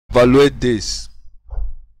evaluate this.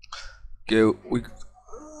 Okay,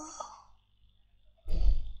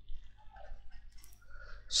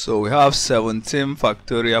 so we have 17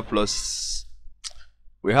 factorial plus,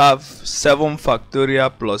 we have 7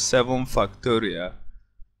 factorial plus 7 factorial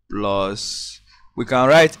plus, we can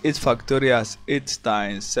write 8 factorial as 8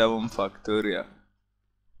 times 7 factorial.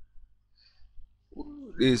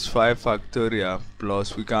 This is 5 factorial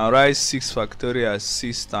plus, we can write 6 factorial as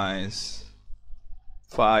 6 times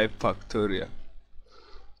 5 factorial.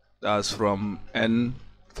 That's from n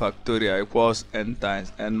factorial equals n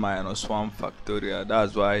times n minus 1 factorial.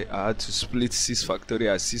 That's why I had to split 6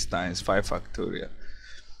 factorial as 6 times 5 factorial.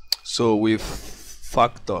 So with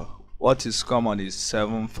factor, what is common is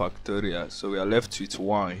 7 factorial. So we are left with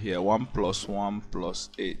 1 here. 1 plus 1 plus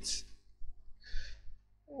 8.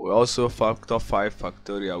 We also factor 5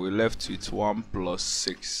 factorial. We're left with 1 plus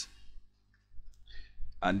 6.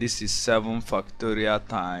 And this is 7 factorial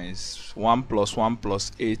times 1 plus 1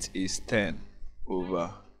 plus 8 is 10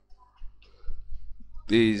 over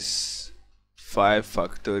this 5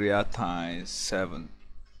 factorial times 7.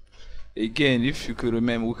 Again, if you could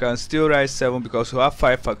remember, we can still write 7 because we have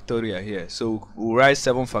 5 factorial here. So we'll write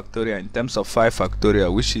 7 factorial in terms of 5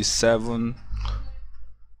 factorial, which is 7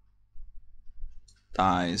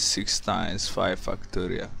 times 6 times 5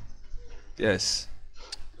 factorial. Yes,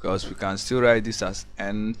 because we can still write this as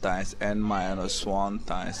n times n minus 1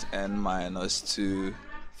 times n minus 2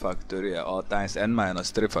 factorial, or times n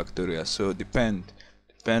minus 3 factorial. So depend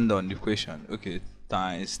on the equation. Okay,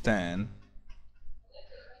 times 10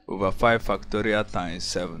 over 5 factorial times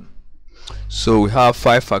 7. So we have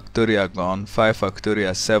 5 factorial gone, 5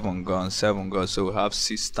 factorial, 7 gone, 7 gone. So we have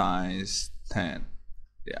 6 times 10.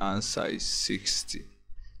 The answer is 60.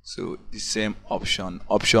 So the same option,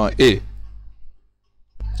 option A.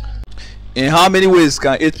 In how many ways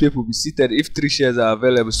can 8 people be seated if 3 shares are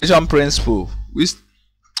available? Selection principle.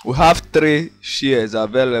 We have 3 shares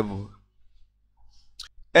available.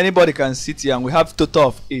 Anybody can sit here, and we have total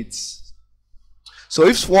of 8. So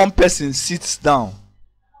if one person sits down,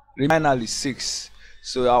 finally 6.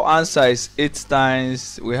 So our answer is 8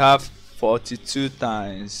 times, we have 42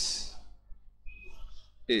 times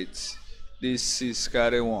 8. This 6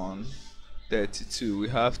 carry 1, 32. We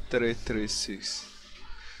have 336.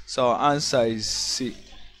 So our answer is C.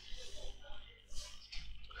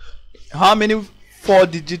 How many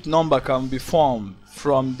 4-digit number can be formed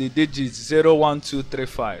from the digits 0, 1, 2, 3,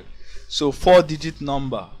 5? So 4-digit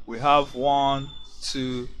number, we have 1,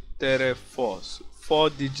 2, 3, 4. So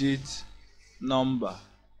 4-digit number.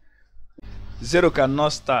 0 cannot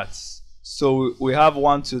start. So we have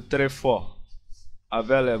 1, 2, 3, 4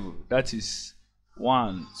 available. That is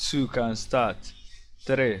 1, 2 can start,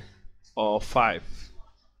 3 or 5.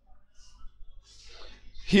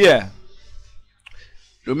 Here,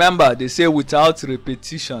 remember they say without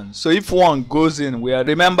repetition. So if 1 goes in, we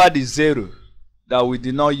remember the 0 that we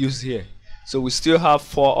did not use here. So we still have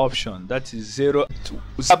 4 options. That is 0, 2.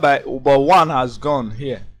 But 1 has gone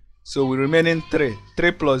here. So we remaining 3.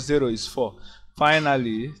 3 plus 0 is 4.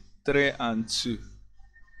 Finally, 3 and 2.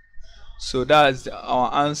 So that's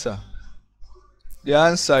our answer. The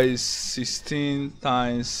answer is 16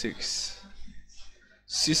 times 6.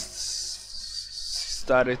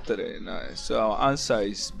 33. Nice. So our answer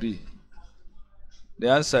is B. The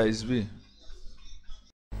answer is B.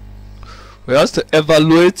 We have to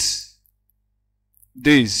evaluate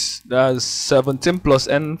this. That's 17 plus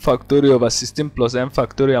n factorial over 16 plus n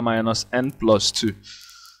factorial minus n plus 2.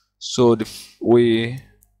 So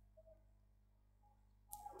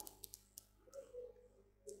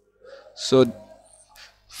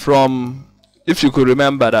if you could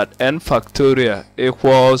remember that n factorial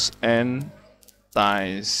equals n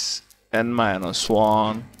times n minus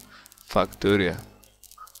 1 factorial.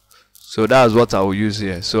 So that's what I will use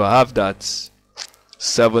here. So I have that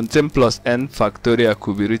 17 plus n factorial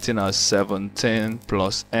could be written as 17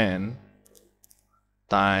 plus n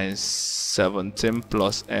times 17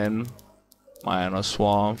 plus n minus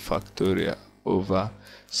 1 factorial over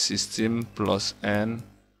 16 plus n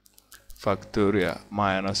factorial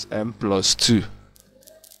minus n plus 2.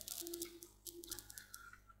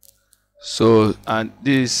 So, and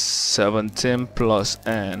this 17 plus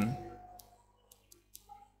n,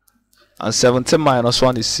 and 17 minus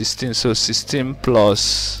 1 is 16, so 16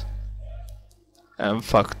 plus n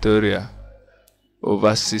factorial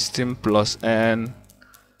over 16 plus n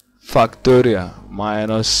factorial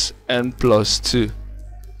minus n plus 2.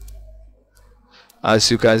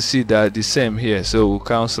 As you can see, they are the same here, so we'll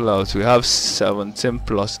cancel out. We have 17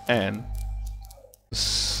 plus n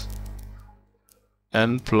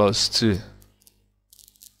plus 2.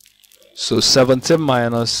 So 17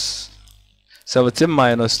 minus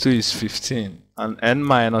 2 is 15, and n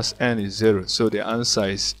minus n is 0. So the answer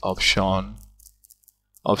is option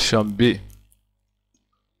B.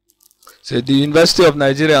 So the University of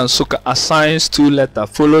Nigeria Nsukka assigns 2 letters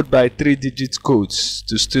followed by 3-digit codes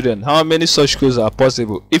to students. How many such codes are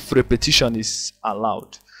possible if repetition is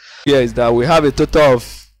allowed? Here is that we have a total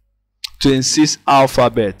of 26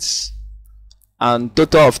 alphabets and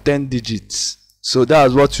total of 10 digits. So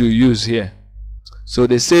that's what we use here. So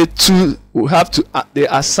they say they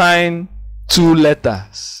assign 2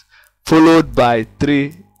 letters followed by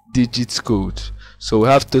 3-digit code. So we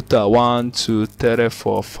have total 1, 2, 3,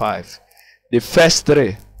 4, 5. The first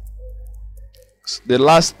 3, the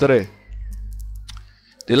last 3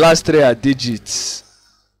 are digits,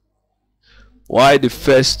 while the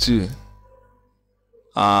first 2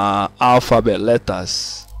 are alphabet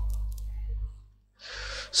letters.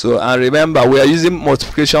 So, and remember, we are using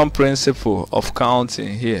multiplication principle of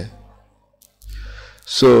counting here.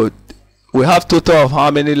 So we have total of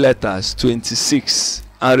how many letters? 26,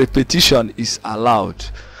 and repetition is allowed.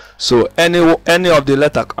 So any of the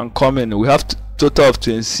letter can come in. We have total of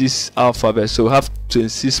 26 alphabets, so we have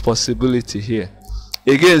 26 possibility here.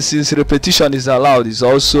 Again, since repetition is allowed, is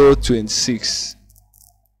also 26.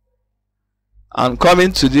 And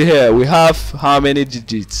coming to the here, we have how many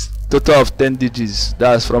digits? Total of 10 digits.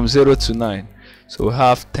 That's from 0 to 9. So we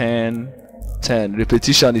have 10, 10.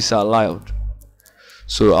 Repetition is allowed.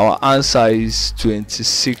 So our answer is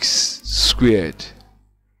 26 squared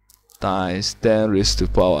times 10 raised to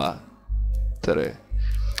power 3.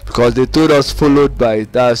 Because they told us followed by,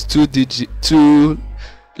 that's 2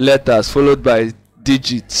 letters followed by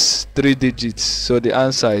digits, 3 digits. So the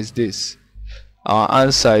answer is this. Our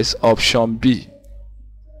answer is option B.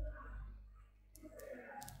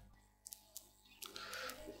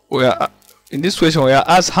 In this question, we are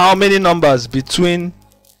asked how many numbers between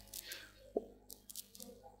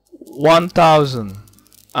 1,000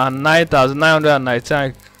 and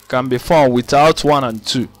 9,999 can be formed without 1 and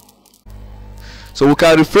 2. So we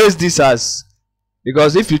can rephrase this as,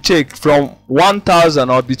 because if you check from 1,000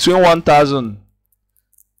 or between 1,000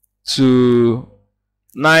 to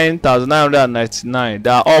 9,999, they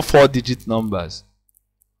are all 4-digit numbers.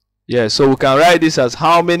 Yeah, so we can write this as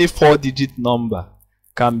how many 4-digit number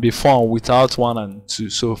can be formed without 1 and 2.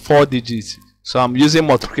 So 4 digits. So I'm using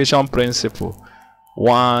multiplication principle.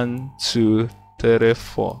 1, 2, 3,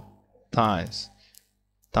 4 times.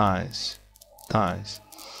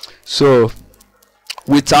 So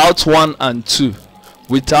without 1 and 2,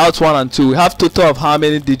 we have total of how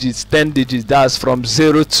many digits? 10 digits. That's from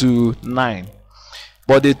 0 to 9.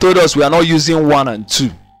 But they told us we are not using 1 and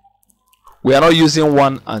 2. We are not using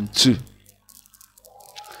 1 and 2.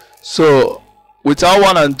 So without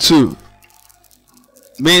 1 and 2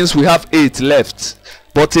 means we have 8 left.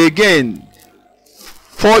 But again,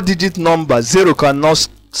 4-digit number 0 cannot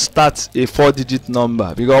start a 4-digit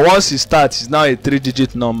number, because once it starts, it's now a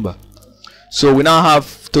 3-digit number. So we now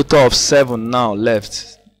have total of 7 now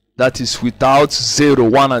left. That is without 0,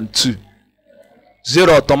 1 and 2.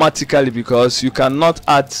 0 automatically, because you cannot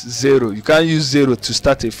add 0. You can't use 0 to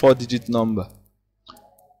start a 4-digit number.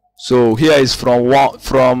 So here is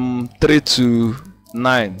from 3 to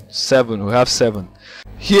 9, 7. We have 7.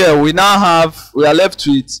 Here we are left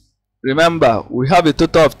with, remember, we have a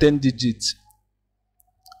total of 10 digits.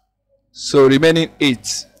 So remaining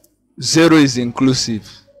 8. 0 is inclusive.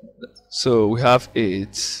 So we have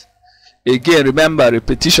 8. Again, remember,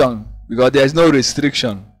 repetition, because there is no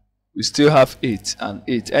restriction. We still have 8 and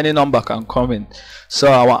 8. Any number can come in.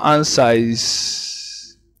 So our answer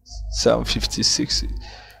is 756.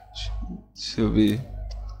 Should be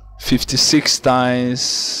 56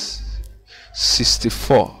 times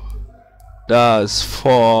 64. That's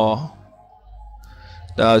 4.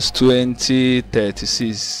 That's 20,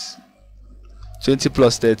 36. 20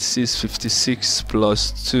 plus 36, 56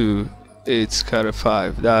 plus 2, 8 carry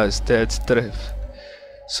 5. That's 33.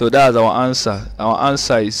 So that's our answer. Our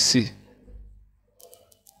answer is C.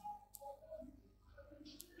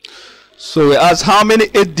 So we ask how many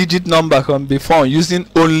 8-digit number can be formed using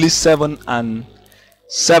only 7 and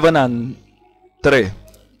 3.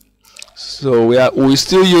 So we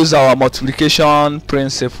still use our multiplication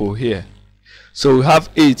principle here. So we have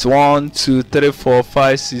 8. 1, 2, 3, 4,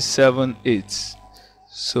 5, 6, 7, 8.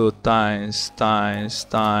 So times,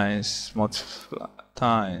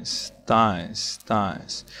 multiply,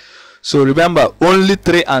 times. So remember, only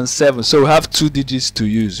 3 and 7. So we have 2 digits to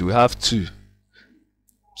use. We have 2.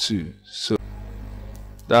 So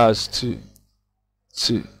that's 2.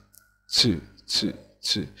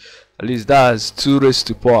 At least that's 2 raised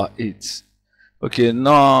to power 8. Okay,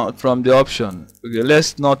 now from the option, okay,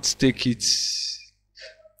 let's not take it.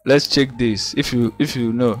 Let's check this. If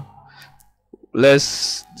you know,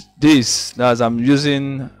 let's this as I'm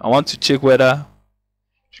using, I want to check whether,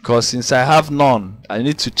 because since I have none, I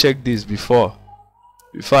need to check this before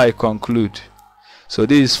I conclude. So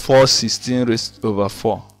this is 416 raised over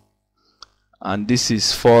 4, and this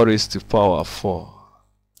is 4 raised to power 4,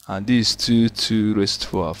 and this is 2 raised to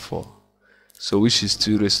power 4. So which is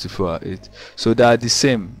 2 raised to power 8. So they are the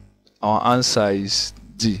same. Our answer is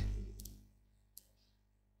D.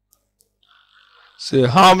 So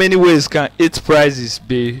how many ways can 8 prizes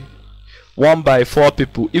be won by 4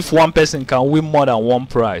 people if one person can win more than one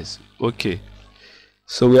prize? Okay.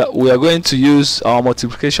 So we are going to use our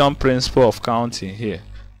multiplication principle of counting here.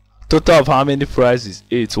 Total of how many prizes?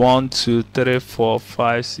 8. 1, 2, 3, 4,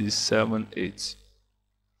 5, 6, 7, 8.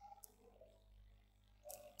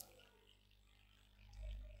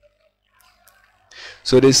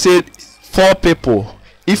 So they said 4 people.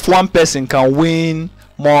 If one person can win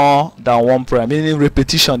more than one prize, meaning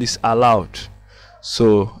repetition is allowed.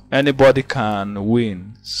 So anybody can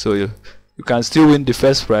win. So you can still win the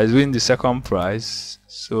first prize, win the second prize.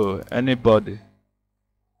 So anybody.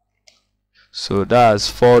 So that's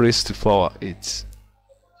 4 raised to power 8.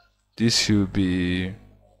 This should be,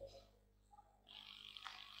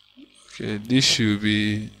 okay, this should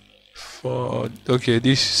be 4. Okay,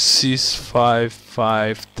 this 6, 5,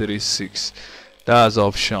 5, 3, 6. That's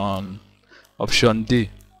option D.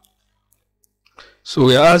 So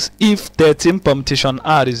we ask if 13 permutation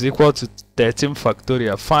R is equal to 13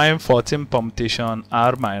 factorial, find 14 permutation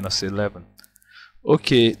R minus 11.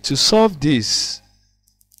 Okay, to solve this,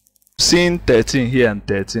 seeing 13 here and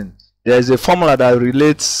 13, there is a formula that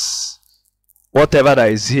relates whatever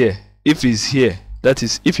that is here. If it's here, that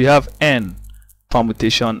is, if you have n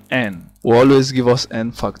permutation n, will always give us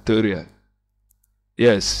n factorial.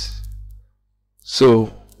 Yes.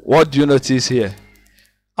 So what do you notice here?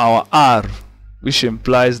 Our R, which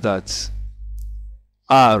implies that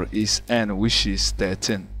R is n, which is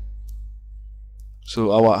 13.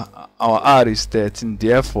 So our R is 13.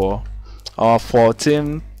 Therefore, our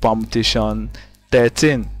 14 permutation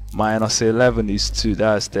 13 minus 11 is 2.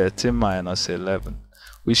 That's 13 minus 11,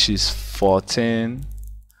 which is 14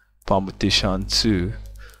 permutation 2,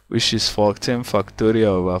 which is 14 factorial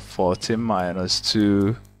over 14 minus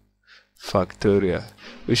 2 factorial,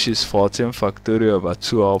 which is 14 factorial over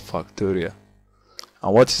 12 factorial.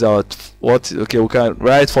 And what is our, okay, we can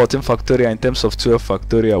write 14 factorial in terms of 12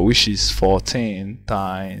 factorial, which is 14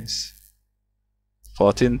 times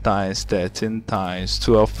 13 times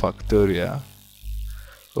 12 factorial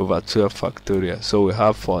over 12 factorial. So we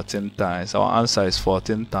have 14 times, our answer is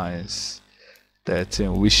 14 times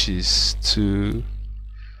 13, which is 2,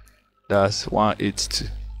 that's 182.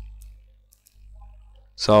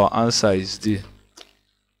 So our answer is D.